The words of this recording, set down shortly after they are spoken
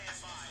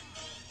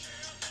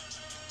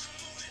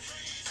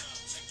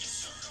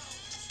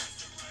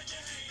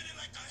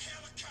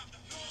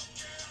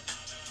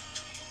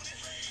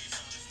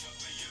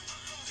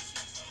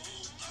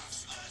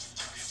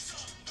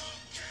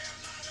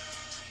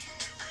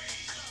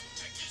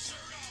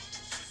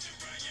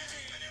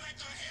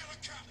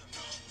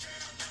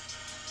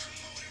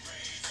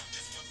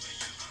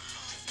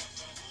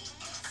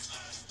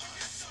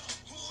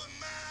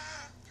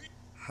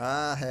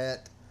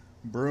Hi-Hat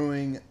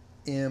Brewing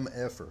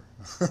MFer.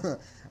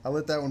 I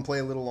let that one play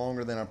a little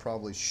longer than I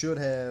probably should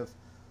have.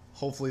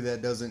 Hopefully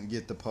that doesn't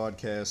get the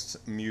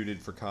podcast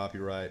muted for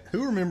copyright.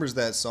 Who remembers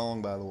that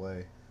song, by the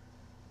way?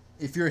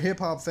 If you're a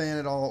hip-hop fan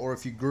at all, or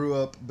if you grew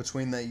up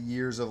between the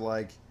years of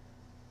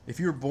if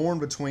you were born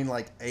between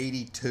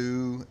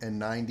 82 and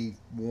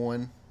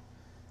 91,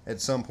 at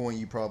some point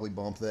you probably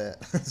bumped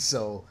that.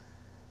 So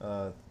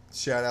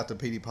shout out to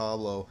Petey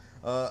Pablo.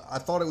 I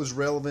thought it was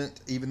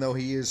relevant, even though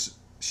he is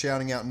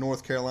shouting out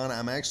North Carolina.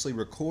 I'm actually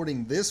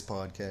recording this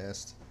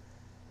podcast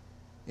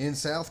in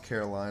South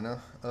Carolina,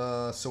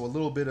 so a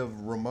little bit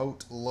of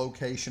remote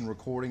location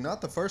recording. Not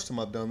the first time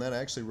I've done that. I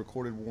actually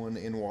recorded one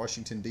in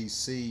Washington,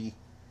 D.C.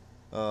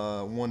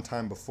 One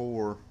time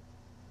before.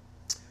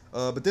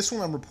 But this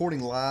one I'm reporting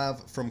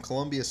live from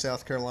Columbia,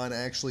 South Carolina,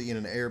 actually in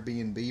an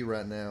Airbnb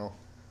right now.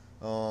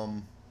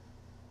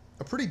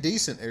 A pretty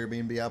decent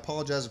Airbnb. I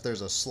apologize if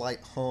there's a slight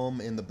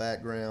hum in the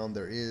background.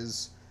 There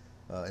is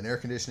an air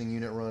conditioning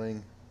unit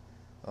running,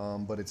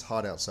 but it's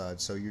hot outside,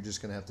 so you're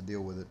just going to have to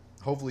deal with it.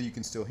 Hopefully you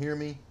can still hear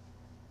me.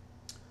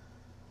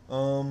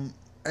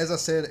 As I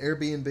said,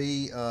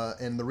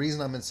 Airbnb, and the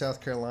reason I'm in South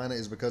Carolina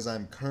is because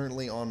I'm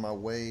currently on my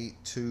way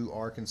to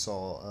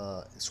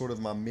Arkansas, sort of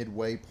my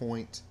midway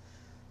point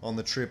on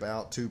the trip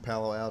out to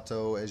Palo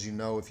Alto. As you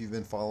know, if you've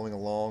been following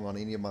along on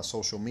any of my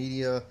social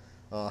media,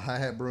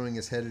 Hi-Hat Brewing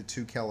is headed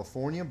to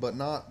California, but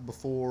not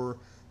before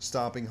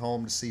stopping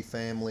home to see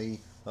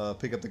family,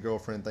 pick up the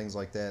girlfriend, things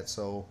like that.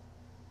 So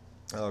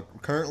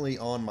currently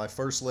on my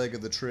first leg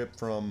of the trip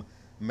from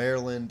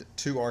Maryland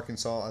to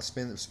Arkansas.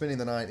 Spending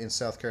the night in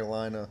South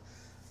Carolina,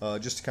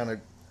 just to kind of,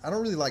 I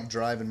don't really like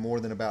driving more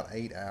than about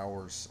 8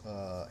 hours,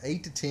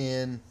 8 to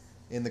 10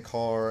 in the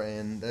car,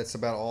 and that's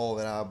about all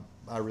that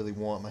I really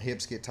want. My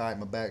hips get tight,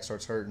 my back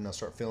starts hurting, I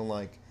start feeling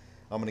like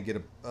I'm going to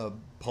get a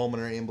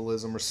pulmonary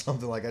embolism or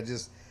something.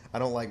 I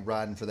don't like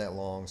riding for that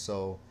long.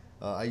 So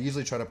I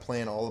usually try to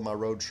plan all of my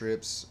road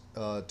trips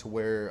to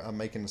where I'm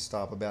making a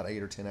stop about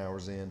 8 or 10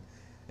 hours in.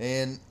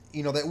 And,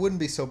 that wouldn't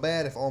be so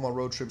bad if all my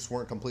road trips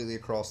weren't completely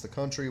across the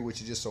country,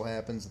 which it just so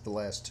happens that the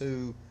last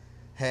two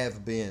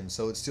have been.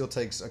 So it still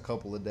takes a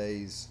couple of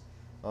days.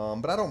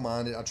 But I don't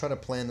mind it. I try to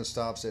plan the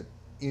stops at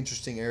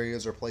interesting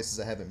areas or places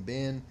I haven't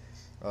been.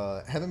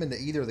 Haven't been to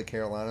either of the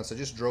Carolinas. I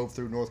just drove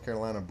through North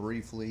Carolina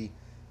briefly.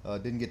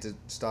 Didn't get to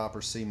stop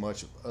or see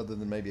much other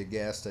than maybe a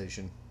gas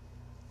station.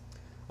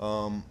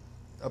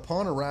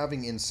 Upon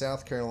arriving in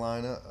South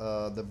Carolina,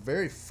 the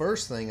very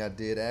first thing I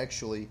did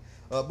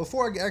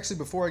before I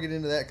get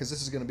into that, because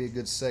this is going to be a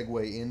good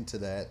segue into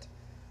that,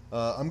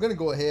 I'm going to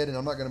go ahead and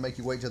I'm not going to make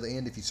you wait till the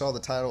end. If you saw the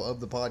title of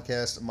the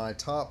podcast, my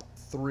top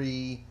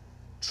 3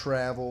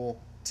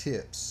 travel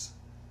tips,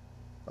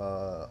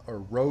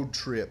 or road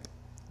trip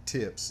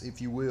tips, if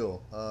you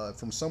will,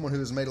 from someone who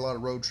has made a lot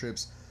of road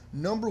trips.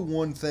 Number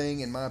one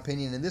thing, in my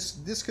opinion, and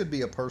this could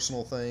be a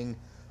personal thing,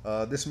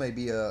 this may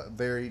be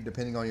vary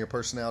depending on your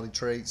personality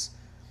traits,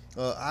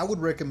 I would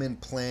recommend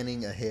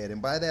planning ahead.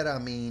 And by that I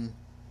mean,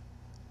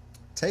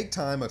 take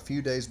time a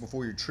few days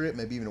before your trip,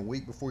 maybe even a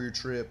week before your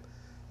trip.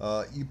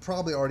 You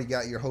probably already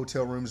got your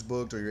hotel rooms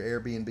booked or your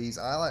Airbnbs.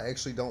 I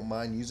actually don't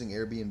mind using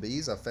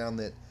Airbnbs. I found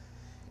that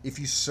if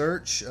you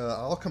search,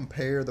 I'll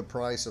compare the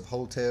price of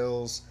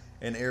hotels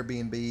and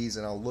Airbnbs,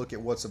 and I'll look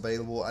at what's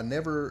available. I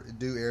never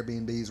do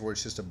Airbnbs where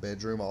it's just a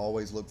bedroom. I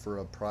always look for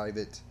a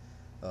private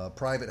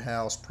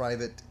house,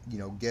 private,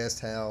 guest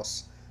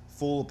house,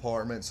 full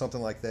apartment,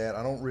 something like that.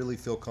 I don't really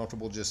feel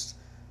comfortable just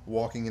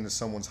walking into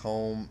someone's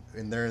home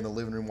and they're in the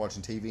living room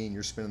watching TV and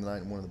you're spending the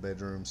night in one of the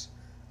bedrooms.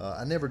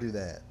 I never do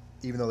that,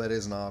 even though that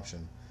is an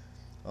option.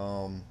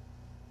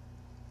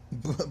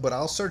 But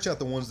I'll search out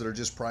the ones that are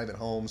just private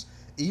homes.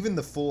 Even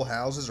the full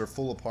houses or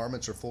full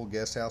apartments or full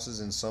guest houses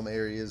in some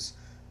areas,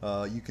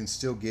 you can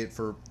still get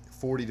for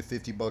 $40 to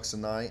 $50 a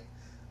night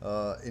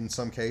in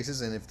some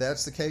cases. And if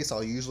that's the case,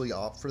 I'll usually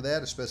opt for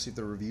that, especially if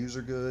the reviews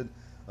are good.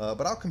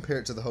 But I'll compare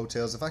it to the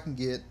hotels. If I can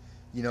get,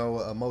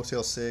 a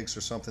Motel 6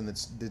 or something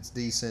that's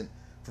decent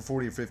for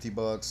 $40 or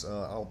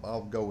 $50,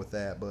 I'll go with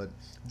that. But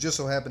just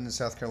so happened in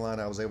South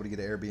Carolina, I was able to get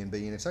an Airbnb,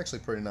 and it's actually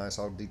pretty nice.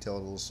 I'll detail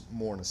it a little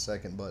more in a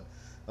second. But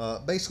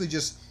basically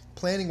just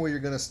planning where you're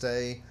going to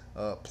stay,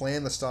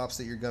 plan the stops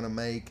that you're going to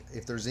make.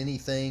 If there's any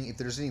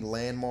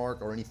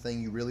landmark or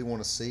anything you really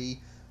want to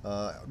see,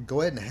 go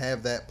ahead and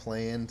have that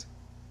planned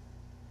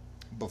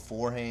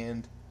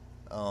beforehand.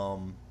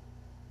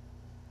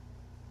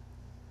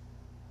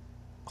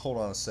 Hold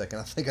on a second.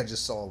 I think I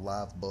just saw a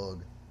live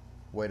bug.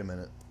 Wait a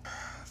minute.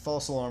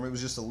 False alarm. It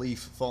was just a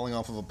leaf falling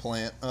off of a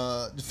plant.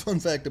 Fun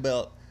fact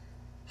about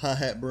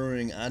Hi-Hat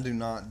Brewing, I do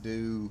not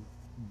do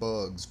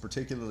bugs,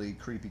 particularly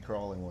creepy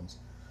crawling ones.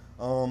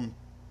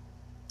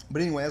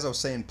 But anyway, as I was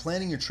saying,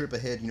 planning your trip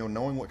ahead,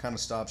 knowing what kind of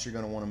stops you're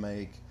going to want to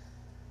make.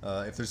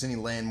 If there's any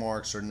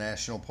landmarks or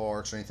national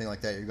parks or anything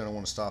like that you're going to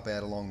want to stop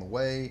at along the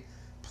way,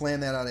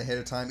 plan that out ahead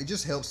of time. It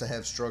just helps to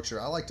have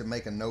structure. I like to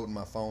make a note in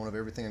my phone of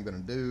everything I'm going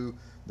to do,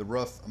 the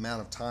rough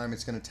amount of time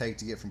it's going to take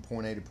to get from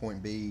point A to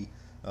point B,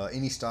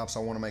 any stops I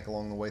want to make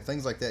along the way,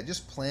 things like that.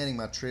 Just planning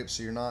my trip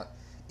so you're not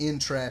in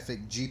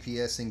traffic,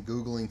 GPSing,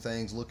 Googling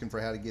things, looking for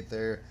how to get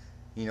there.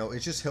 It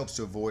just helps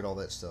to avoid all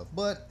that stuff.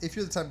 But if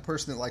you're the type of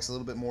person that likes a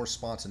little bit more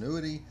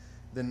spontaneity,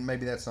 then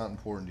maybe that's not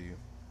important to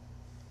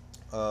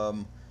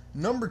you.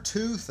 Number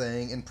two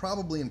thing, and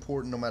probably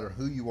important no matter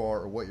who you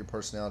are or what your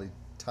personality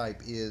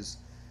type is,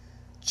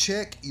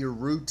 check your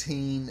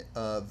routine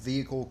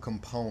vehicle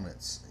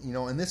components.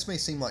 And this may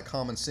seem like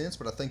common sense,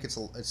 but I think it's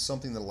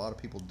something that a lot of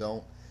people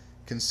don't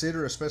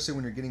consider, especially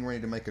when you're getting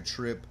ready to make a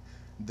trip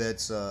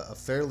that's a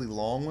fairly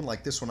long one,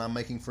 like this one I'm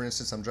making, for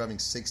instance. I'm driving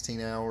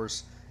 16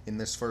 hours in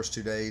this first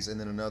 2 days, and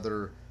then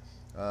another,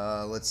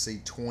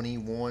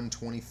 21,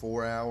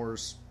 24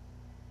 hours,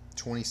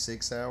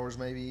 26 hours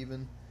maybe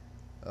even,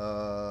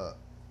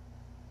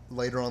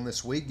 later on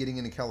this week, getting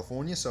into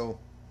California. So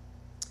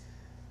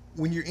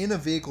when you're in a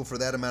vehicle for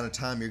that amount of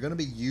time, you're going to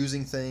be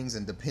using things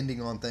and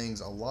depending on things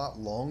a lot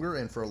longer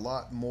and for a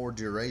lot more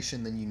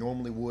duration than you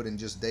normally would in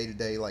just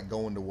day-to-day, like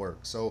going to work.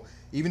 So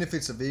even if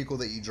it's a vehicle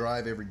that you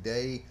drive every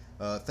day,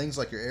 things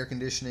like your air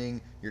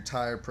conditioning, your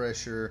tire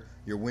pressure,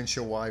 your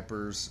windshield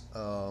wipers,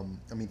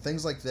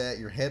 things like that,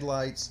 your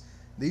headlights,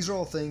 these are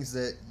all things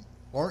that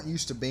aren't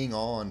used to being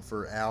on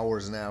for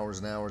hours and hours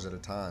and hours at a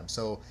time.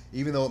 So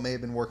even though it may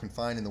have been working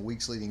fine in the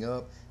weeks leading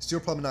up, still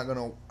probably not going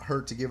to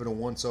hurt to give it a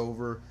once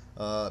over,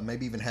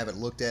 maybe even have it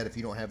looked at if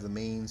you don't have the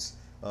means.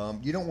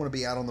 You don't want to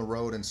be out on the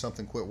road and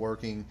something quit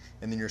working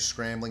and then you're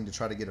scrambling to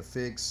try to get a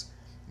fix,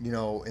 in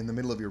the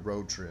middle of your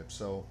road trip.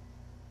 So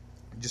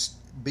just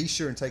be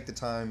sure and take the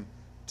time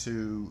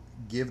to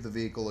give the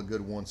vehicle a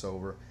good once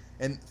over.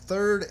 And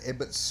third,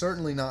 but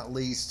certainly not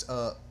least,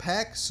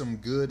 pack some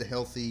good,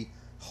 healthy,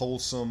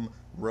 wholesome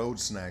road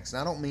snacks.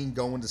 And I don't mean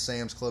going to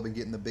Sam's Club and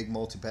getting the big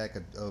multi-pack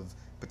of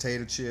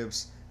potato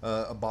chips,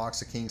 a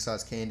box of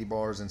king-size candy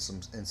bars, and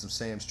some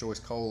Sam's Choice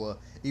Cola.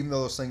 Even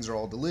though those things are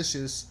all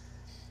delicious,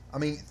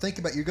 think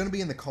about, you're going to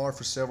be in the car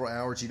for several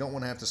hours. You don't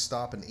want to have to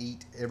stop and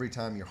eat every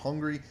time you're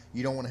hungry.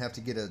 You don't want to have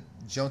to get a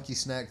junky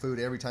snack food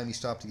every time you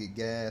stop to get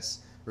gas,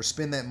 or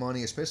spend that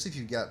money, especially if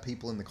you've got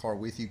people in the car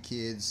with you,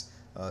 kids,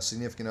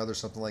 significant others,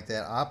 something like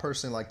that. I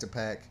personally like to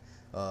pack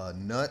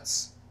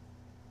nuts,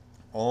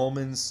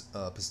 almonds,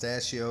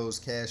 pistachios,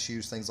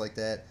 cashews, things like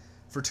that,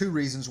 for two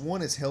reasons.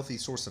 One, it's a healthy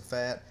source of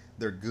fat.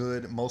 They're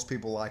good. Most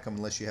people like them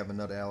unless you have a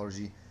nut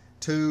allergy.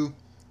 Two,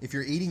 if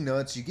you're eating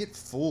nuts, you get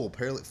full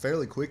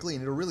fairly quickly,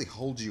 and it'll really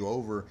hold you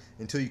over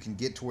until you can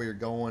get to where you're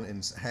going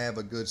and have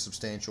a good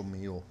substantial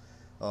meal.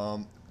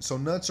 So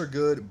nuts are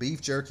good.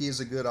 Beef jerky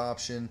is a good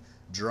option.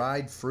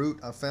 Dried fruit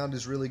I found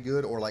is really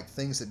good, or like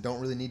things that don't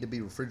really need to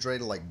be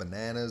refrigerated, like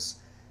bananas,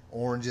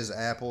 oranges,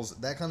 apples,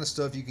 that kind of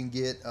stuff you can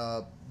get.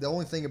 The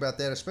only thing about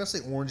that,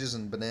 especially oranges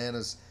and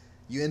bananas,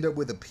 you end up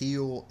with a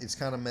peel. It's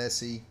kind of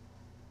messy.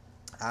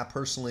 I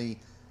personally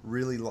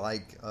really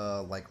like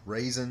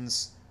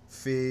raisins,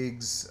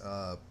 figs,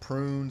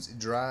 prunes,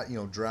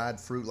 dried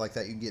fruit like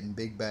that. You can get in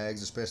big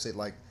bags, especially at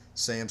like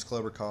Sam's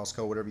Club or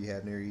Costco, whatever you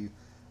have near you.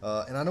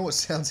 And I know it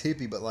sounds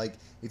hippie, but like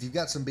if you've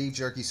got some beef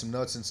jerky, some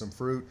nuts, and some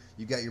fruit,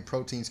 you've got your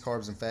proteins,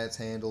 carbs, and fats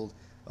handled.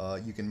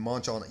 You can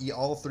munch on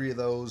all three of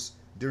those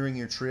during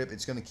your trip.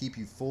 It's going to keep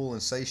you full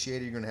and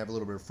satiated. You're going to have a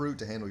little bit of fruit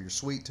to handle your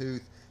sweet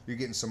tooth. You're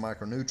getting some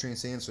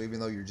micronutrients in, so even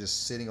though you're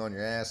just sitting on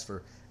your ass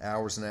for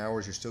hours and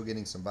hours, you're still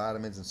getting some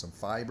vitamins and some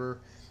fiber.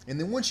 And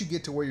then once you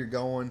get to where you're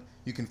going,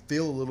 you can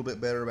feel a little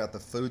bit better about the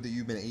food that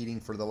you've been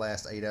eating for the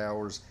last 8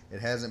 hours. It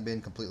hasn't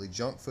been completely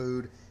junk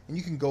food, and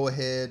you can go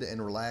ahead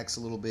and relax a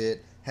little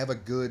bit, have a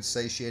good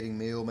satiating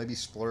meal, maybe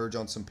splurge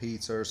on some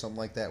pizza or something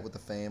like that with the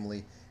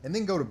family, and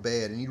then go to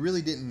bed. And you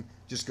really didn't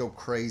just go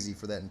crazy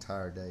for that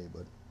entire day.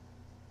 But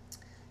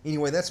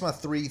anyway, that's my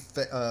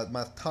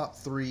my top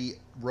three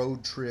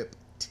road trip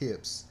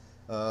tips.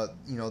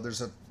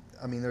 There's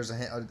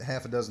a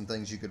half a dozen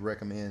things you could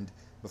recommend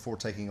before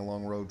taking a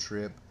long road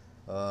trip,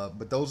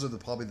 but those are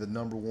probably the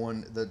number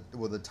one,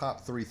 the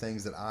top three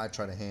things that I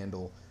try to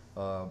handle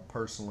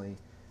personally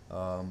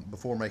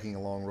before making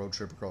a long road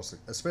trip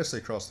especially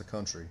across the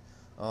country.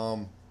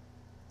 And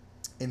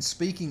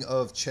speaking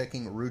of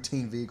checking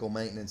routine vehicle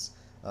maintenance,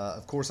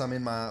 of course I'm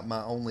in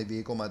my only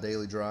vehicle, my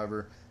daily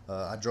driver.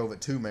 I drove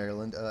it to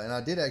Maryland, and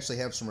I did actually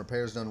have some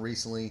repairs done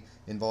recently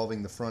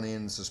involving the front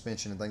end,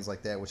 suspension, and things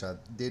like that, which I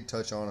did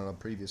touch on a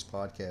previous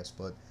podcast.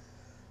 But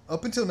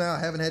up until now, I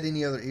haven't had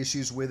any other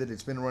issues with it.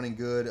 It's been running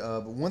good.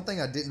 But one thing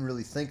I didn't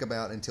really think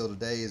about until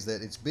today is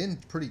that it's been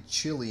pretty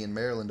chilly in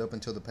Maryland up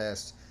until the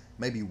past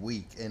maybe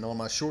week. And on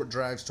my short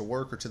drives to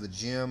work or to the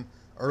gym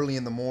early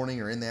in the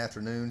morning or in the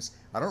afternoons,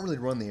 I don't really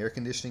run the air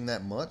conditioning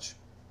that much.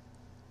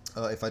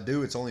 If I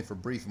do, it's only for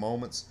brief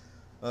moments.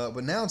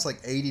 But now it's like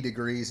 80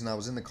 degrees, and I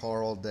was in the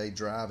car all day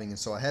driving, and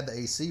so I had the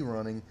AC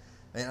running.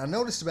 And I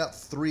noticed about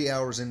 3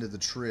 hours into the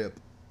trip,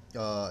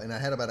 and I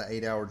had about an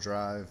 8-hour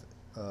drive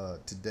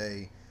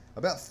today.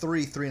 About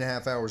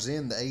 3.5 hours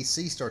in, the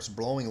AC starts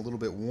blowing a little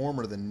bit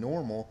warmer than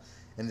normal,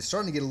 and it's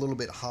starting to get a little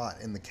bit hot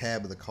in the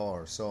cab of the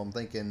car. So I'm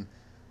thinking,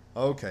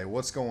 okay,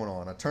 what's going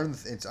on?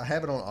 I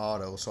have it on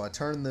auto, so I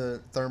turn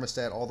the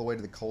thermostat all the way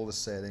to the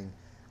coldest setting.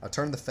 I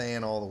turn the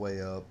fan all the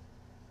way up.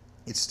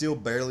 It's still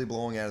barely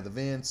blowing out of the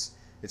vents.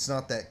 It's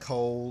not that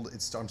cold.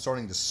 I'm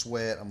starting to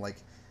sweat. I'm like,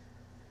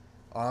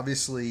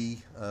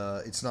 obviously,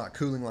 it's not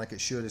cooling like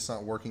it should. It's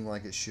not working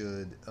like it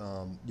should.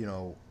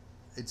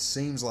 It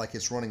seems like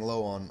it's running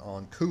low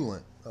on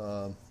coolant.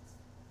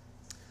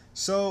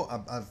 So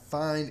I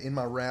find in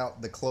my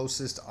route the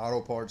closest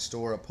auto parts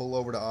store. I pull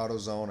over to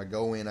AutoZone. I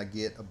go in. I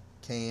get a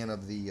can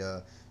of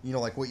the,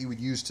 like what you would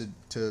use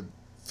to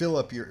fill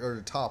up or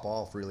to top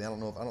off. Really, I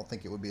don't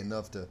think it would be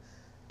enough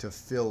to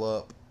fill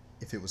up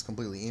if it was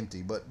completely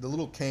empty. But the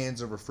little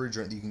cans of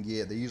refrigerant that you can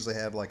get, they usually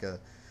have like a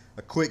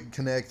quick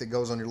connect that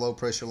goes on your low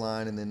pressure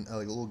line, and then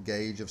like a little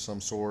gauge of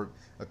some sort,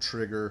 a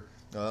trigger.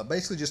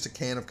 Basically, just a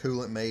can of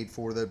coolant made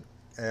for the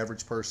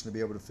average person to be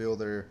able to fill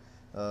their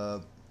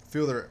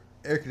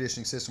air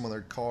conditioning system on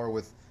their car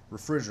with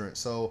refrigerant.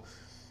 So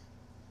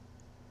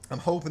I'm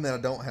hoping that I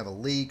don't have a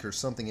leak or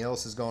something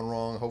else has gone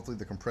wrong. Hopefully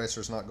the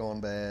compressor's not gone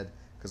bad,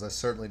 because I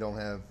certainly don't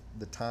have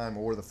the time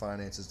or the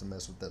finances to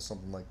mess with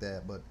something like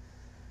that. But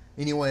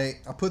anyway,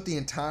 I put the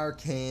entire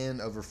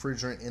can of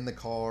refrigerant in the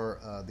car.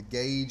 The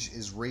gauge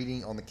is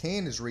reading on the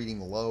can is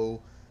reading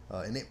low,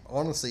 and it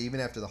honestly, even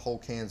after the whole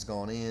can's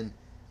gone in,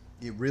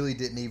 it really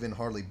didn't even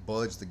hardly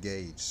budge the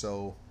gauge.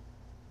 So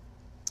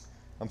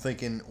I'm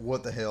thinking,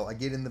 what the hell? I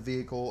get in the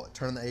vehicle,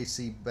 turn the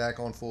AC back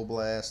on full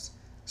blast,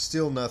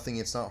 still nothing.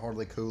 It's not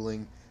hardly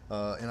cooling,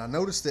 and I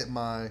noticed that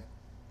my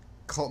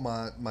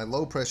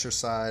low pressure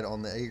side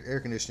on the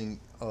air conditioning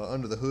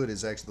under the hood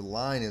is actually, the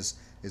line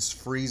is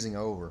freezing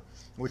over.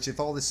 Which, if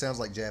all this sounds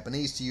like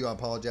Japanese to you, I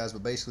apologize,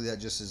 but basically that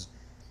just is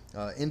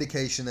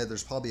indication that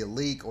there's probably a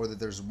leak, or that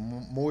there's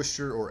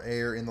moisture or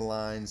air in the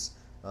lines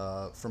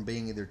from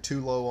being either too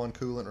low on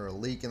coolant, or a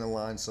leak in the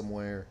line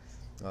somewhere,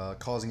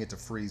 causing it to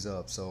freeze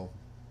up. So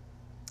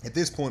at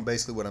this point,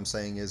 basically what I'm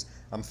saying is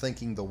I'm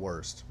thinking the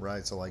worst,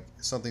 right? So like,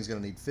 something's going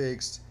to need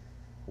fixed,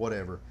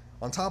 whatever.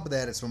 On top of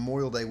that, it's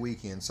Memorial Day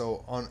weekend.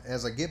 So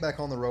as I get back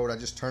on the road, I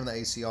just turn the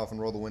AC off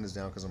and roll the windows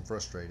down because I'm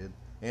frustrated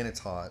and it's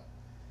hot.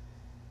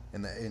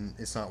 And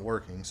it's not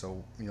working,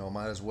 so I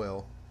might as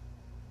well.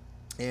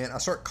 And I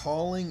start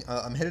calling.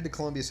 I'm headed to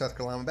Columbia, South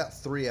Carolina. I'm about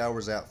 3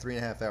 hours out,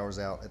 3.5 hours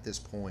out at this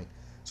point.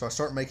 So I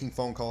start making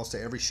phone calls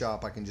to every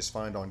shop I can just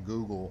find on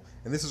Google.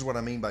 And this is what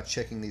I mean by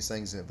checking these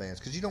things in advance,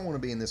 because you don't want to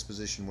be in this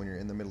position when you're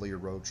in the middle of your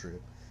road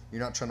trip.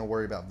 You're not trying to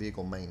worry about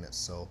vehicle maintenance.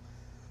 So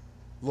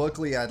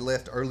luckily, I'd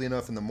left early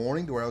enough in the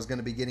morning to where I was going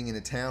to be getting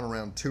into town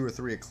around 2 or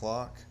 3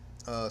 o'clock.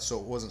 So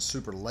it wasn't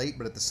super late.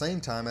 But at the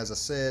same time, as I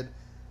said,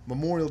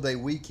 Memorial Day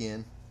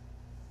weekend,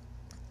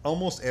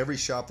 almost every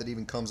shop that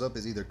even comes up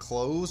is either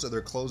closed or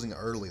they're closing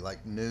early,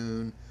 like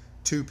noon,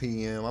 2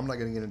 p.m. I'm not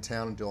going to get in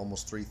town until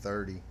almost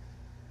 3:30.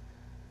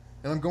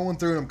 And I'm going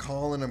through and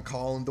I'm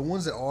calling. The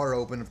ones that are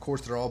open, of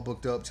course, they're all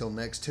booked up till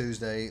next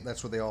Tuesday.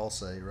 That's what they all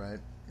say, right?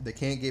 They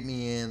can't get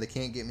me in.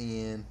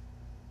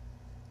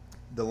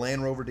 The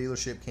Land Rover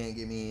dealership can't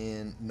get me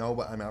in.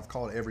 Nobody. I mean, I've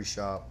called every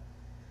shop.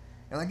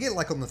 And I get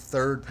like on the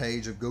third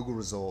page of Google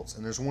results,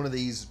 and there's one of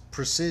these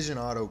Precision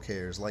Auto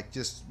Cares, like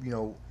just,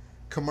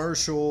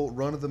 commercial,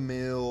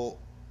 run-of-the-mill,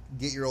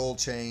 get your oil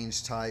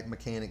changed type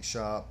mechanic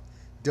shop.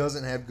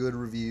 Doesn't have good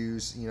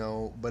reviews,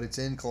 but it's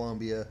in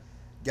Columbia.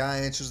 Guy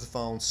answers the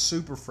phone,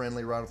 super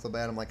friendly right off the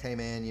bat. I'm like, hey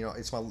man,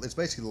 it's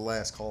basically the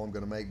last call I'm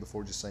going to make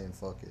before just saying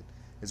fuck it.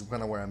 It's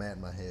kind of where I'm at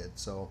in my head.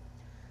 So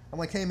I'm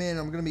like, hey man,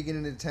 I'm going to be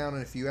getting into town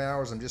in a few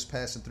hours. I'm just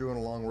passing through on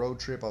a long road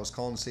trip. I was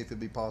calling to see if it'd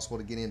be possible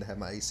to get in to have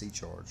my AC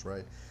charged,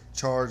 right?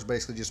 Charged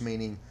basically just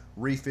meaning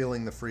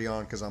refilling the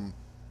Freon, because I'm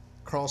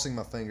crossing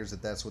my fingers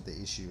that that's what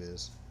the issue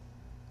is.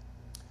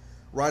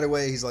 Right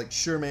away, he's like,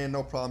 sure man,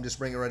 no problem. Just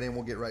bring it right in.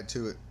 We'll get right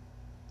to it.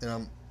 And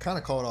I'm kind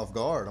of caught off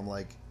guard. I'm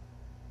like,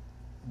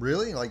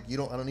 really? Like, I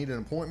don't need an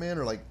appointment,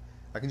 or like,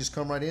 I can just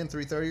come right in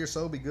 3:30 or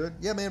so, be good?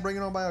 Yeah man, bring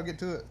it on by. I'll get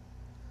to it.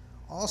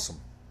 Awesome.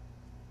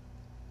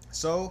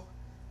 So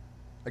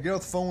I get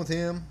off the phone with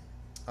him.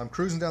 I'm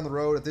cruising down the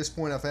road. At this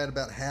point, I've had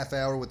about a half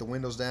hour with the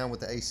windows down, with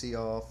the AC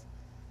off.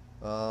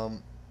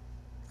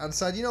 I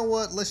decide, you know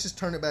what? Let's just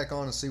turn it back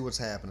on and see what's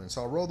happening.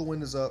 So I roll the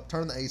windows up,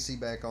 turn the AC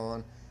back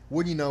on.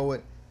 Wouldn't you know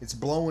it, it's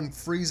blowing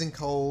freezing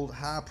cold,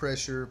 high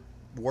pressure,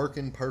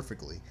 working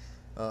perfectly.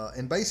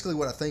 And basically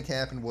what I think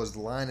happened was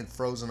the line had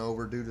frozen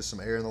over due to some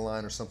air in the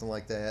line or something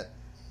like that.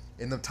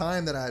 In the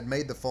time that I had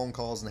made the phone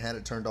calls and had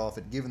it turned off,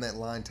 it had given that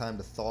line time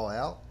to thaw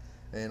out,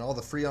 and all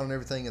the Freon and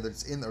everything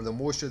that's in, or the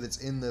moisture that's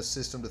in the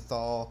system, to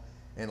thaw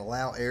and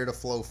allow air to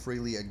flow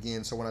freely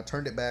again. So when I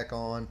turned it back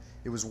on,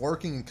 it was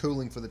working and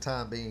cooling for the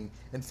time being.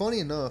 And funny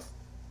enough,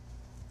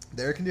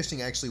 the air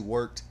conditioning actually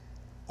worked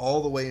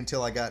all the way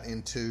until I got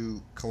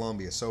into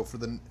Columbia. So for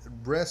the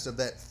rest of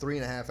that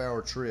 3.5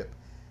 hour trip,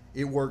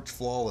 it worked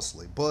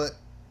flawlessly. But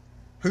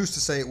who's to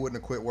say it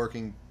wouldn't have quit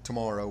working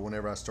tomorrow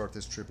whenever I start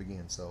this trip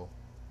again? So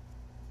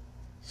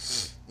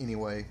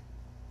anyway,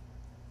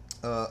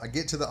 I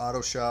get to the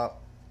auto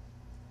shop.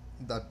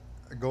 I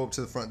go up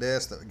to the front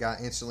desk. The guy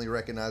instantly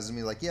recognizes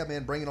me, like, yeah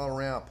man, bring it all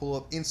around.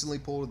 Instantly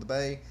pull to the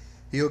bay.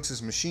 He hooks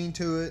his machine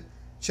to it,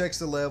 checks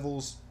the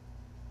levels.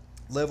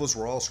 Levels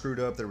were all screwed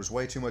up. There was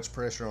way too much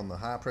pressure on the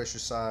high pressure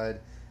side.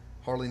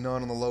 hardly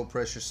none on the low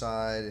pressure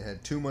side. It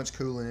had too much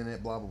coolant in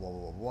it. Blah blah blah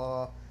blah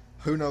blah.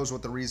 Who knows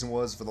what the reason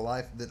was for the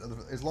life that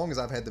as long as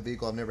I've had the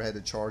vehicle, I've never had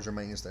to charge or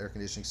maintenance the air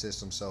conditioning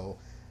system. So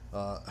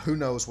who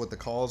knows what the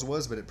cause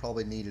was, but it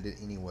probably needed it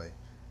anyway.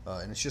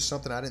 And it's just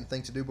something I didn't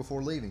think to do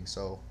before leaving.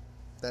 So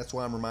that's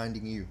why I'm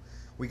reminding you.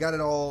 We got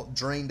it all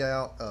drained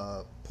out,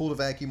 pulled a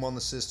vacuum on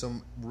the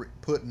system,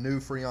 put new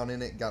Freon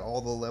in it, got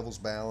all the levels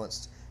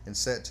balanced and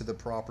set to the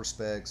proper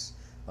specs,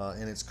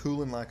 and it's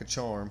cooling like a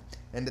charm.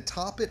 And to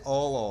top it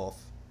all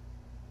off,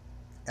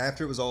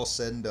 after it was all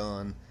said and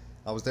done,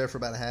 I was there for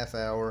about a half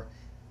hour.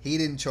 He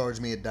didn't charge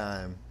me a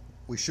dime.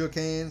 We shook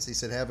hands. He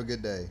said, "Have a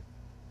good day."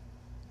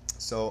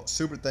 So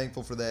super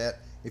thankful for that.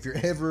 If you're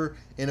ever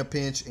in a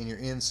pinch and you're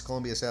in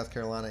Columbia, South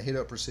Carolina, hit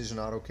up Precision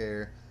Auto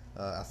Care.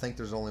 I think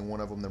there's only one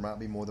of them. There might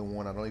be more than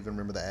one. I don't even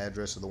remember the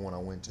address of the one I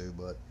went to,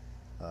 but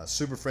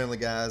super friendly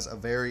guys, a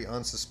very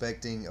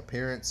unsuspecting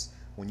appearance.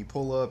 When you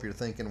pull up, you're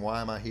thinking,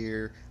 why am I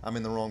here? I'm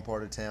in the wrong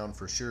part of town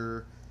for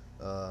sure.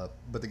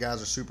 But the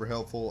guys are super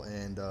helpful,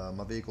 and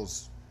my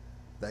vehicle's,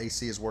 the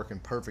AC is working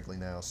perfectly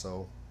now,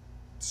 so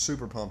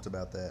super pumped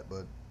about that.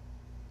 But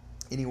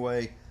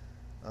anyway,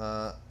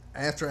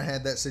 after I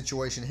had that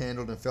situation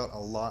handled and felt a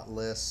lot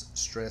less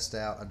stressed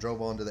out, I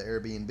drove on to the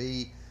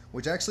Airbnb,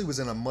 which actually was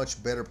in a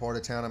much better part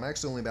of town. I'm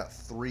actually only about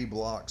 3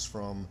 blocks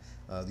from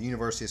the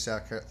University of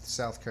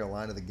South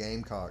Carolina, the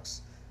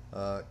Gamecocks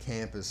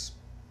campus.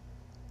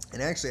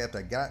 And actually, after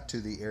I got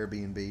to the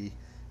Airbnb,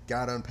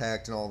 got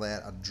unpacked and all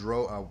that, I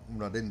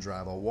didn't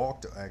drive. I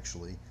walked,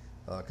 actually,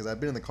 because I'd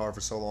been in the car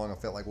for so long, I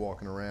felt like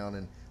walking around.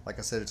 And like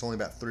I said, it's only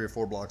about 3 or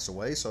 4 blocks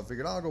away, so I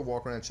figured I'll go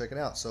walk around and check it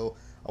out. So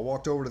I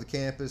walked over to the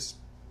campus,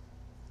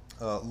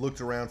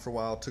 looked around for a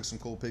while, took some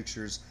cool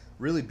pictures.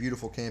 Really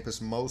beautiful campus.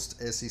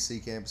 Most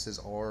SEC campuses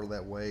are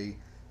that way.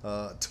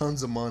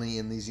 Tons of money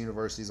in these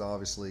universities,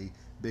 obviously.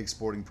 Big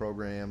sporting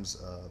programs,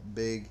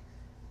 big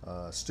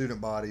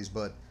student bodies,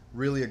 but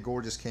really a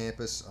gorgeous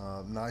campus.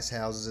 Nice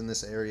houses in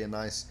this area.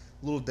 Nice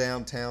little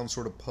downtown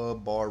sort of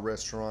pub, bar,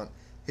 restaurant,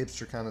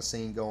 hipster kind of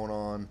scene going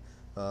on.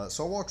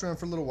 So I walked around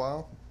for a little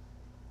while.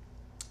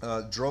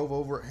 Drove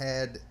over,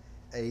 had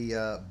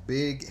a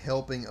big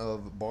helping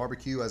of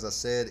barbecue, as I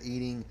said,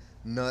 eating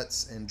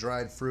nuts and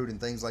dried fruit and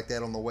things like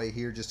that on the way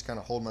here just to kind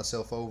of hold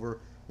myself over.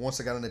 Once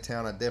I got into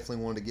town, I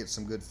definitely wanted to get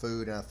some good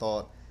food, and I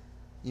thought,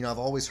 I've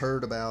always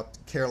heard about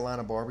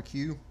Carolina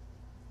barbecue,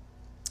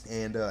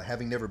 and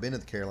having never been to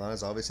the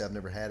Carolinas, obviously I've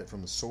never had it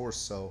from the source,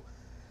 so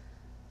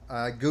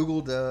I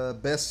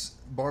Googled best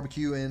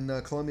barbecue in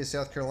Columbia,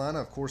 South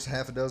Carolina. Of course,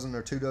 half a dozen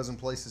or 2 dozen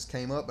places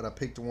came up, but I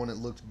picked one that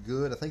looked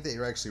good. I think they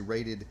were actually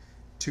rated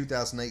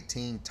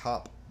 2018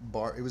 top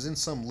bar. It was in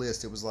some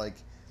list. It was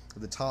like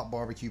the top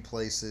barbecue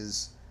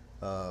places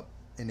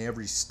in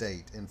every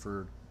state, and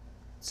for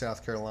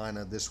South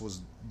Carolina, this was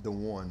the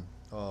one.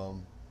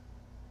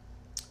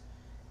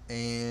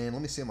 And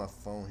let me see on my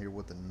phone here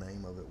what the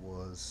name of it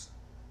was.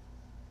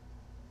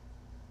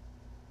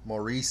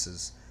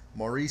 Maurice's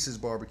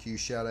barbecue,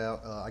 shout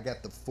out. I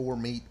got the 4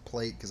 meat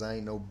plate because I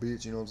ain't no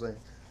bitch, you know what I'm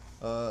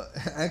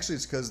saying? Actually,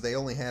 it's because they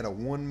only had a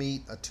 1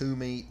 meat, a 2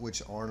 meat,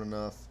 which aren't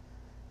enough.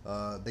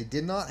 They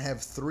did not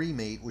have 3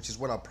 meat, which is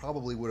what I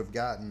probably would have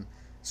gotten.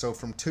 So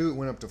from 2, it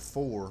went up to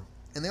 4.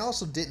 And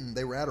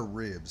they were out of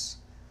ribs,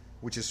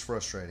 which is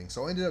frustrating.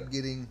 So I ended up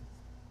getting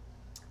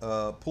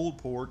pulled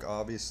pork,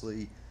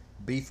 obviously,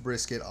 beef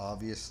brisket,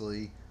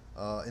 obviously.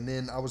 And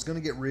then I was going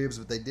to get ribs,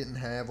 but they didn't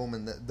have them.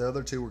 And the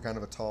other 2 were kind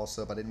of a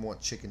toss-up. I didn't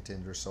want chicken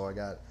tenders, so I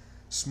got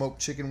smoked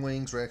chicken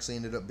wings, which actually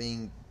ended up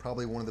being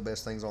probably one of the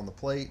best things on the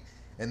plate.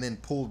 And then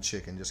pulled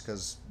chicken, just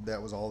because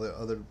that was all the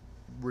other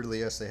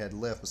really else they had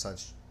left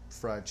besides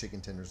fried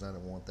chicken tenders, and I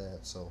didn't want that.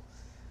 So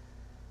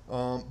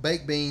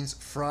baked beans,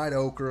 fried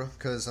okra,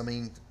 because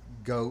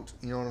goat,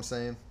 you know what I'm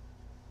saying?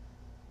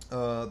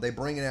 They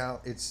bring it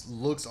out. It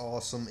looks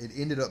awesome. It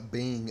ended up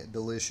being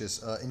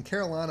delicious. In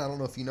Carolina, I don't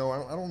know if you know.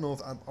 I don't know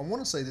if I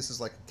want to say this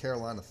is like a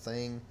Carolina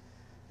thing,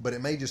 but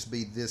it may just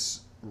be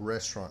this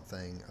restaurant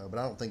thing. But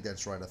I don't think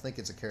that's right. I think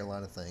it's a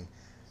Carolina thing.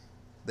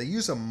 They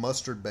use a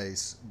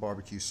mustard-based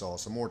barbecue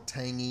sauce, a more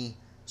tangy,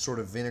 sort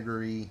of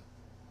vinegary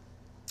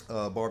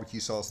barbecue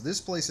sauce.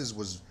 This place's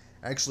was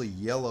actually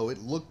yellow. It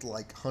looked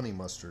like honey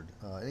mustard,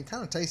 and it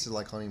kind of tasted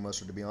like honey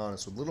mustard, to be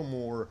honest, with a little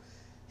more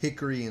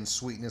hickory and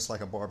sweetness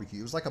like a barbecue.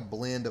 It was like a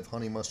blend of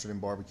honey mustard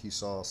and barbecue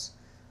sauce.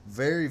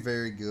 Very,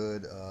 very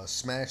good.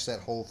 Smashed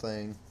that whole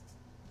thing.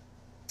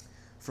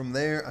 From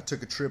there, I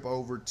took a trip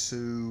over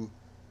to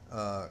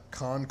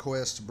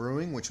Conquest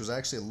Brewing, which was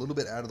actually a little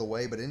bit out of the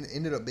way, but it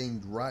ended up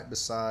being right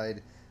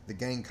beside the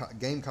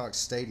Gamecock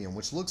Stadium,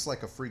 which looks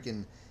like a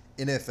freaking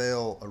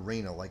NFL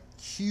arena, like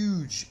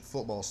huge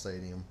football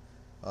stadium.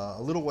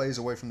 A little ways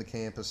away from the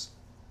campus.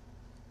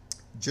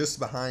 Just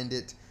behind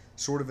it,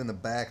 sort of in the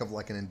back of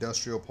like an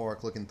industrial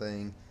park looking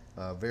thing.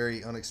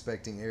 Very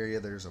unexpected area.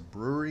 There's a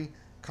brewery,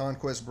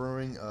 Conquest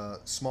Brewing,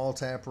 small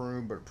tap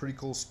room, but pretty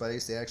cool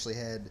space. They actually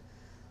had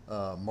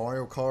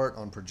Mario Kart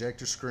on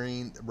projector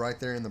screen right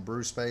there in the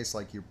brew space.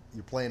 Like you're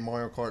playing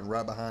Mario Kart, and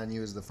right behind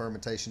you is the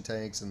fermentation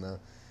tanks and the,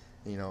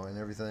 and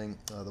everything,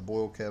 the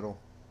boil kettle.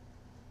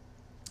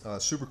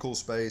 Super cool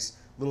space,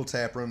 little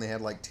tap room. They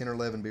had like 10 or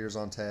 11 beers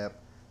on tap.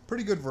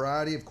 Pretty good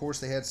variety. Of course,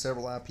 they had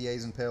several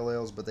IPAs and pale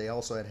ales, but they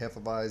also had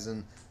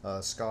Hefeweizen,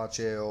 Scotch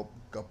ale,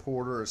 a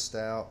porter, a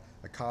stout,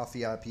 a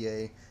coffee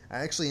IPA. I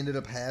actually ended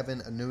up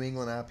having a New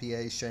England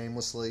IPA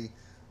shamelessly.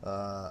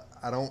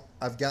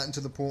 I've gotten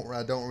to the point where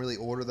I don't really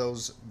order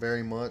those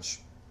very much,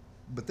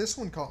 but this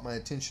one caught my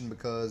attention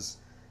because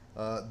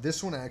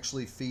this one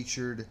actually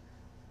featured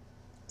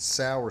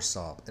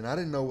soursop, and I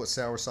didn't know what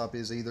soursop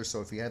is either.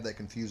 So if you have that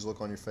confused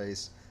look on your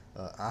face,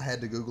 I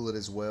had to Google it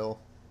as well.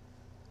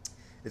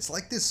 It's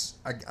like this.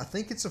 I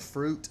think it's a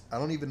fruit. I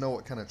don't even know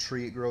what kind of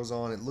tree it grows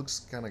on. It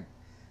looks kind of.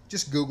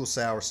 Just Google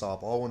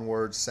soursop, all one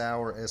word.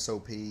 Sour,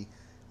 S-O-P.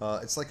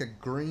 It's like a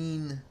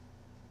green.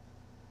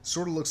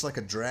 Sort of looks like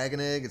a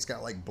dragon egg. It's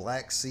got like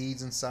black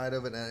seeds inside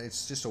of it, and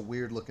it's just a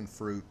weird looking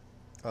fruit.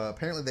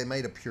 Apparently, they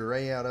made a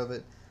puree out of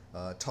it.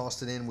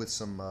 Tossed it in with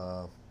some.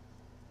 I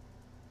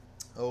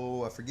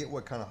forget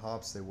what kind of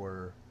hops they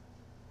were.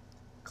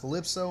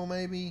 Calypso,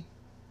 maybe.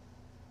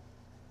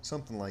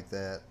 Something like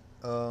that.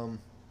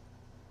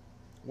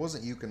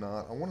 Wasn't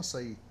Euconaut. I want to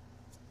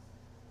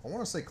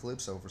say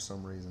Calypso for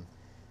some reason.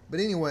 But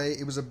anyway,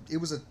 it was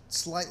a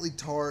slightly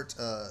tart.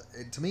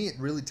 To me, it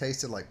really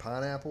tasted like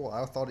pineapple.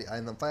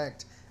 And in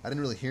fact, I didn't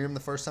really hear him the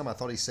first time. I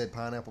thought he said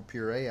pineapple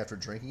puree after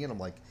drinking it. I'm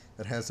like,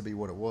 that has to be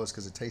what it was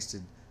because it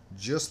tasted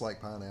just like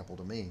pineapple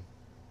to me.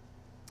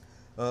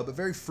 But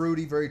very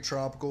fruity, very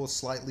tropical,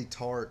 slightly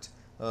tart,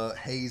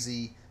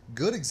 hazy.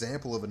 Good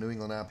example of a New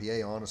England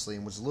IPA, honestly,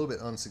 and was a little bit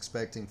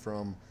unsuspecting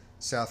from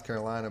South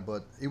Carolina,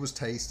 but it was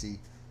tasty.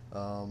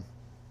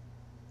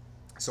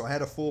 So I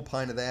had a full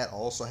pint of that. I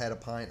also had a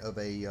pint of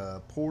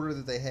a porter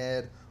that they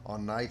had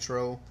on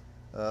nitro.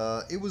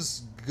 It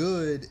was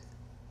good.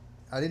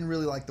 I didn't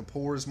really like the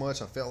pour as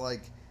much. I felt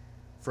like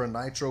for a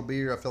nitro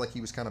beer, I felt like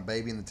he was kind of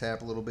babying the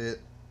tap a little bit.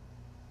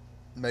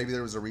 Maybe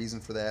there was a reason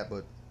for that,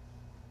 but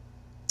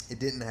it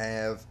didn't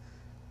have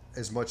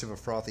as much of a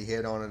frothy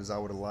head on it as I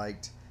would have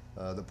liked.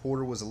 The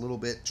porter was a little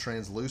bit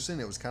translucent.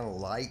 It was kind of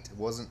light. It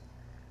wasn't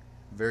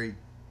very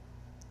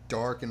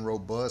dark and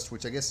robust,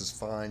 which I guess is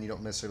fine. You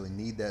don't necessarily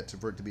need that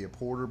for it to be a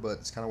porter, but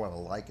it's kind of what I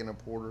like in a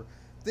porter.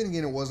 But then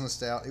again, it wasn't a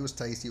stout. It was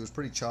tasty. It was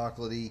pretty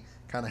chocolatey,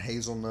 kind of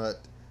hazelnut.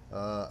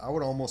 I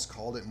would almost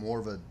call it more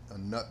of a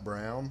nut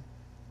brown,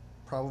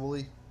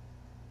 probably.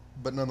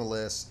 But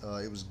nonetheless,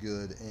 it was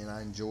good, and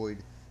I enjoyed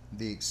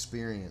the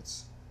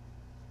experience.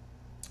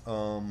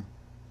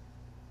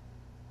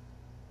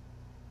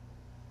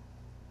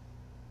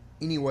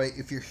 Anyway,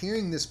 if you're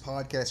hearing this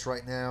podcast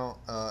right now,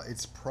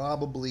 it's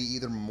probably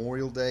either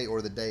Memorial Day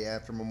or the day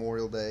after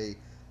Memorial Day,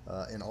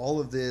 and all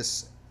of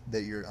this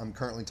that I'm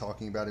currently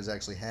talking about is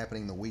actually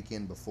happening the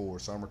weekend before.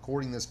 So I'm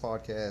recording this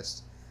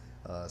podcast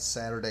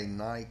Saturday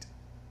night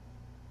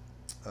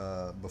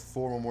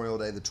before Memorial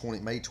Day,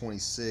 May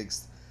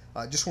 26th.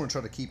 I just want to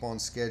try to keep on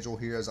schedule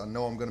here, as I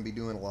know I'm going to be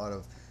doing a lot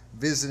of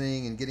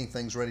visiting and getting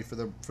things ready for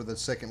the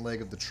second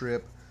leg of the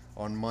trip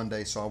on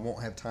Monday, so I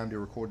won't have time to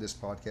record this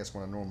podcast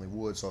when I normally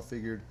would. So I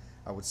figured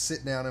I would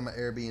sit down in my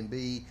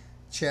Airbnb,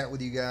 chat with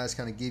you guys,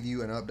 kind of give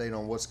you an update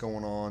on what's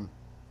going on.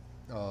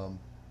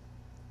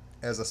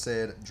 As I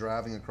said,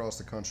 driving across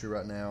the country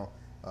right now.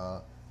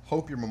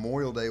 Hope your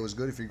Memorial Day was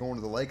good. If you're going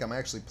to the lake, I'm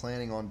actually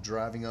planning on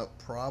driving up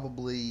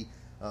probably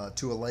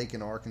to a lake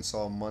in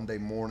Arkansas Monday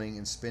morning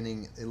and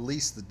spending at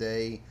least the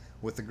day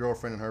with the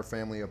girlfriend and her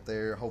family up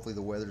there. Hopefully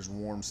the weather's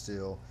warm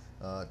still.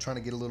 Trying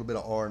to get a little bit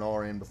of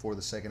R&R in before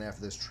the second half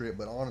of this trip.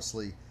 But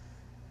honestly,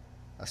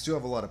 I still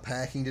have a lot of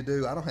packing to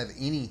do. I don't have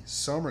any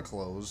summer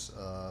clothes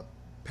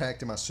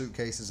packed in my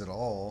suitcases at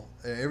all.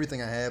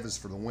 Everything I have is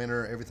for the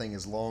winter. Everything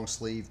is long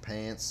sleeve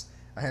pants.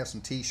 I have some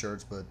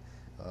t-shirts, but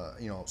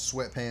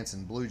sweatpants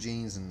and blue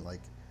jeans and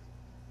like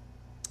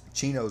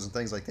chinos and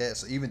things like that.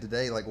 So even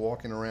today, like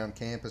walking around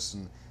campus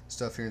and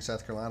stuff here in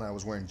South Carolina, I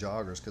was wearing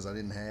joggers because I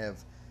didn't have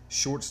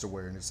shorts to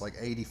wear, and it's like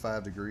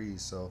 85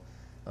 degrees. So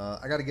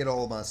I got to get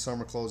all of my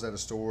summer clothes out of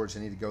storage.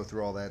 I need to go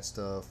through all that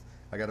stuff.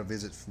 I got a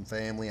visit from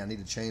family. I need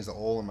to change the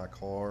oil in my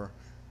car.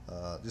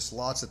 Just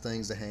lots of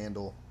things to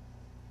handle.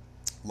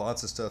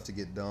 Lots of stuff to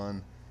get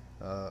done.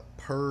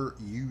 Per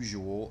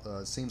usual.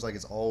 It seems like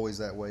it's always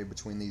that way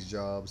between these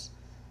jobs.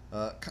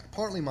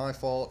 Partly my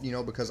fault,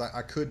 because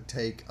I could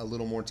take a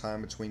little more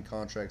time between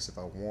contracts if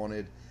I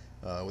wanted,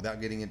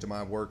 without getting into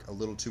my work a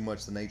little too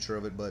much, the nature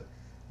of it. But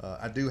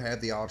I do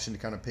have the option to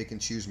kind of pick and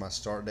choose my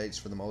start dates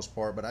for the most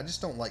part, but I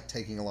just don't like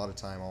taking a lot of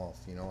time off.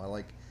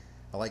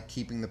 I like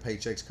keeping the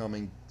paychecks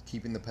coming,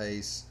 keeping the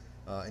pace,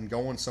 and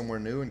going somewhere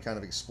new and kind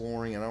of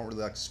exploring. And I don't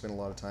really like to spend a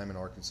lot of time in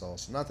Arkansas.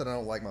 So not that I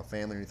don't like my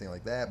family or anything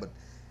like that, but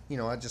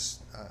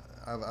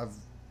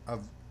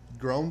I've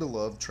grown to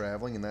love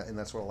traveling, and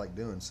that's what I like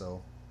doing.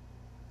 So,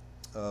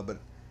 but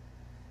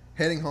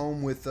heading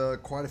home with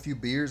quite a few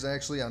beers.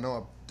 Actually, I know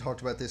I've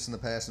talked about this in the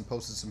past and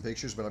posted some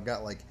pictures, but I've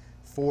got like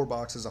 4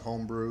 boxes of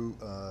homebrew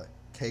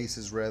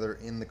cases rather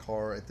in the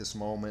car at this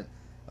moment.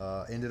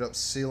 Ended up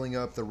sealing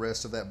up the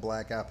rest of that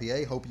black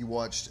IPA. Hope you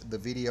watched the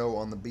video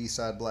on the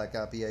B-side black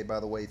IPA. By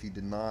the way, if you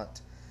did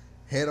not,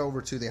 head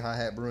over to the Hi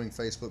Hat Brewing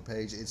Facebook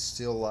page. It's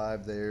still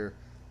live there.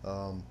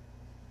 Um,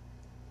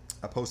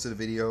 I posted a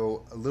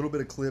video, a little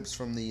bit of clips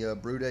from the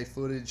brew day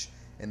footage,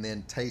 and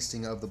then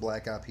tasting of the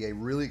black IPA.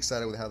 Really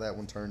excited with how that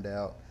one turned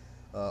out.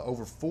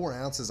 Over 4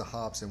 ounces of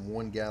hops in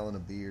 1 gallon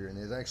of beer, and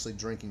it's actually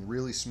drinking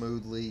really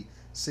smoothly.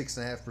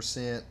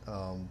 6.5%.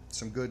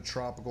 Some good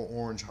tropical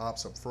orange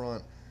hops up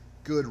front.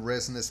 Good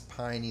resinous,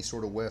 piney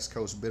sort of West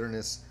Coast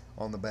bitterness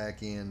on the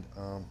back end.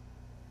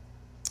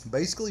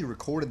 Basically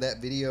recorded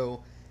that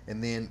video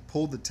and then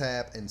pulled the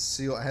tap and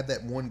seal. I had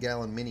that 1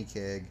 gallon mini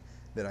keg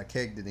that I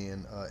kegged it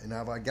in, and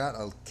I got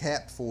a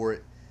cap for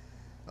it.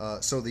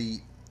 So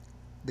the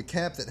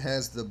cap that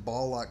has the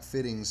ball lock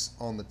fittings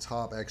on the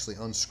top actually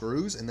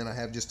unscrews, and then I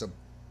have just a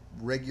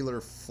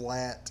regular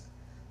flat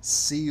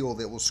seal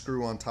that will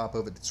screw on top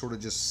of it to sort of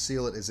just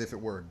seal it as if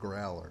it were a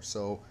growler.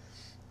 So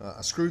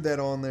I screwed that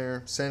on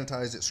there,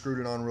 sanitized it, screwed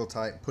it on real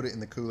tight, put it in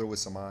the cooler with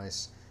some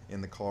ice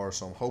in the car.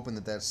 So I'm hoping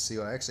that that's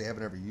sealed. I actually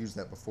haven't ever used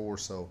that before,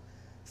 so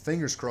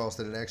fingers crossed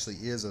that it actually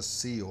is a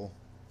seal.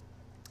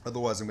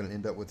 Otherwise, I'm going to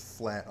end up with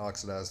flat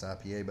oxidized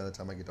IPA by the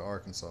time I get to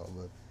Arkansas.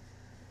 But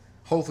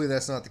hopefully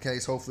that's not the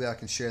case. Hopefully I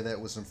can share that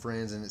with some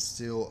friends and it's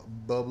still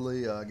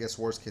bubbly. I guess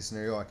worst case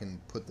scenario, I can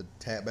put the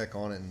tap back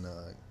on it and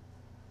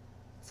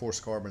force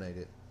carbonate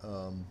it.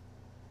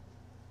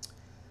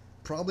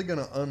 Probably going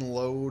to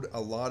unload a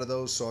lot of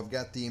those. So I've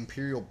got the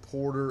Imperial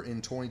Porter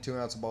in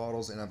 22-ounce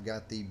bottles, and I've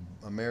got the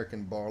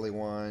American Barley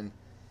Wine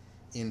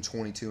in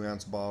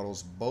 22-ounce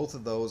bottles. Both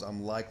of those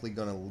I'm likely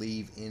going to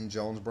leave in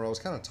Jonesboro. I was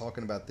kind of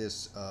talking about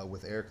this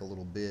with Eric a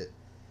little bit.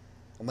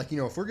 I'm like,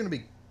 if we're going to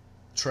be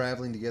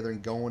traveling together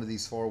and going to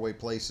these faraway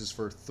places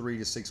for 3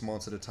 to 6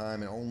 months at a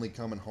time and only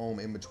coming home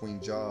in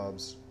between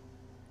jobs,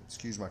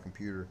 excuse my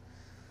computer,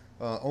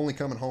 only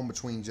coming home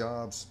between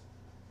jobs,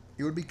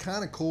 it would be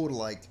kind of cool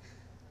to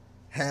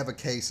have a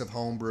case of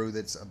homebrew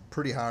that's a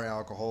pretty high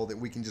alcohol that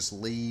we can just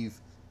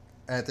leave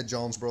at the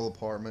Jonesboro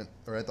apartment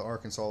or at the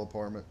Arkansas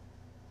apartment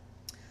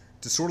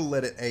to sort of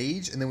let it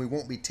age, and then we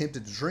won't be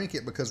tempted to drink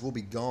it because we'll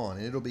be gone,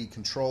 and it'll be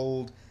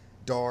controlled,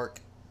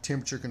 dark,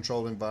 temperature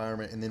controlled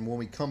environment. And then when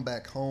we come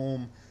back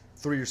home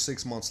 3 or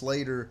 6 months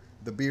later,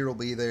 the beer will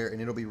be there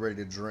and it'll be ready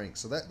to drink.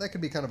 So that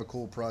could be kind of a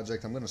cool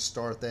project. I'm going to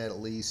start that at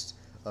least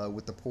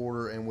with the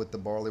porter and with the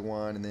barley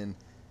wine, and then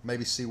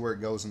maybe see where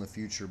it goes in the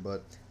future.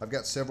 But I've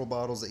got several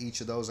bottles of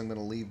each of those I'm going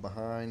to leave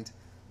behind.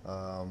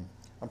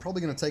 I'm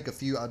probably going to take a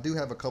few. I do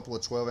have a couple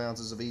of 12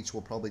 ounces of each.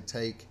 We'll probably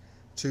take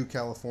to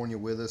California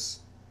with us.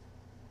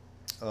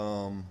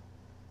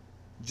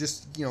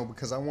 Just,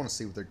 because I want to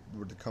see what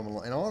they're coming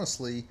along. And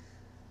honestly,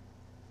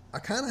 I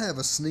kind of have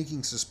a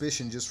sneaking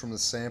suspicion just from the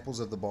samples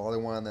of the barley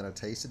wine that I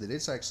tasted that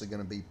it's actually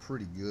going to be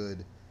pretty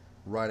good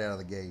right out of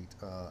the gate.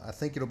 I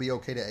think it'll be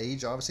okay to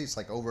age. Obviously, it's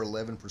like over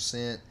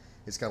 11%.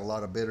 It's got a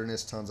lot of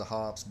bitterness, tons of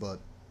hops, but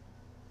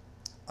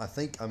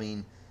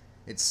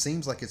it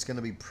seems like it's going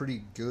to be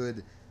pretty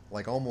good,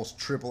 like almost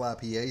triple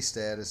IPA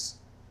status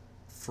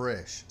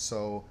fresh.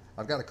 So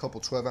I've got a couple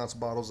 12-ounce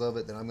bottles of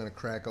it that I'm going to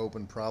crack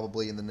open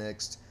probably in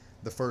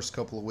the first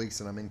couple of weeks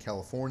that I'm in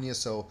California.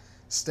 So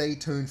stay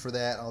tuned for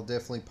that. I'll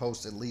definitely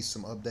post at least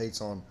some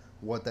updates on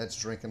what that's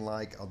drinking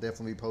like. I'll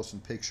definitely be posting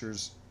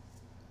pictures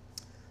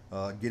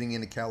getting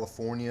into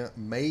California.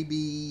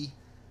 Maybe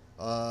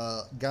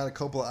got a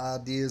couple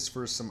of ideas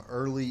for some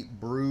early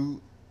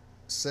brew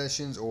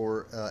sessions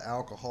or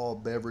alcohol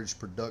beverage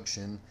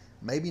production.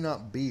 Maybe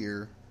not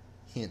beer,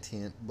 hint,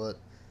 hint, but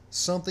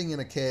something in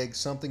a keg,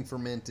 something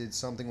fermented,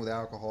 something with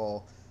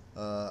alcohol.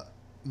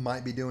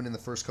 Might be doing in the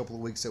first couple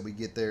of weeks that we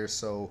get there.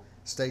 So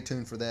stay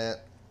tuned for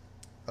that.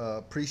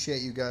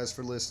 Appreciate you guys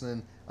for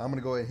listening. I'm going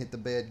to go ahead and hit the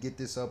bed, get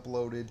this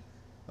uploaded,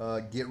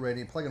 get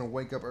ready. I'm probably going to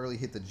wake up early,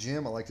 hit the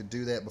gym. I like to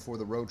do that before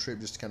the road trip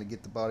just to kind of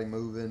get the body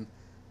moving.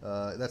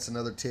 That's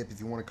another tip if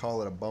you want to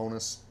call it a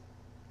bonus.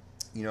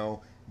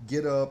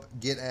 Get up,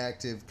 get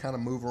active, kind of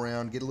move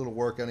around, get a little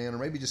workout in, or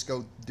maybe just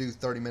go do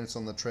 30 minutes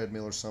on the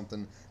treadmill or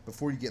something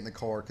before you get in the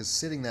car, because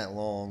sitting that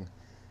long,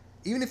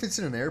 even if it's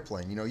in an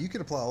airplane, you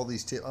could apply all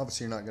these tips.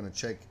 Obviously, you're not going to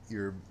check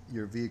your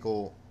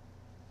vehicle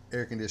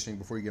air conditioning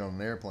before you get on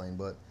an airplane,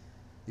 but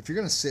if you're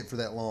going to sit for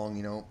that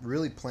long,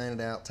 really plan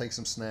it out, take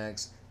some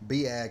snacks,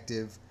 be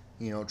active,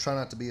 try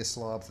not to be a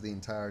slob for the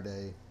entire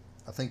day.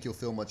 I think you'll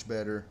feel much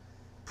better.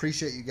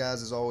 Appreciate you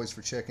guys as always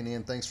for checking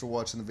in. Thanks for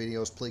watching the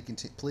videos.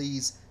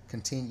 Please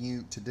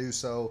continue to do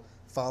so.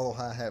 Follow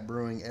Hi Hat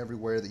Brewing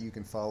everywhere that you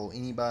can follow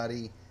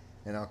anybody,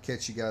 and I'll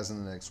catch you guys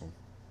in the next one.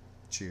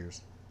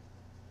 Cheers.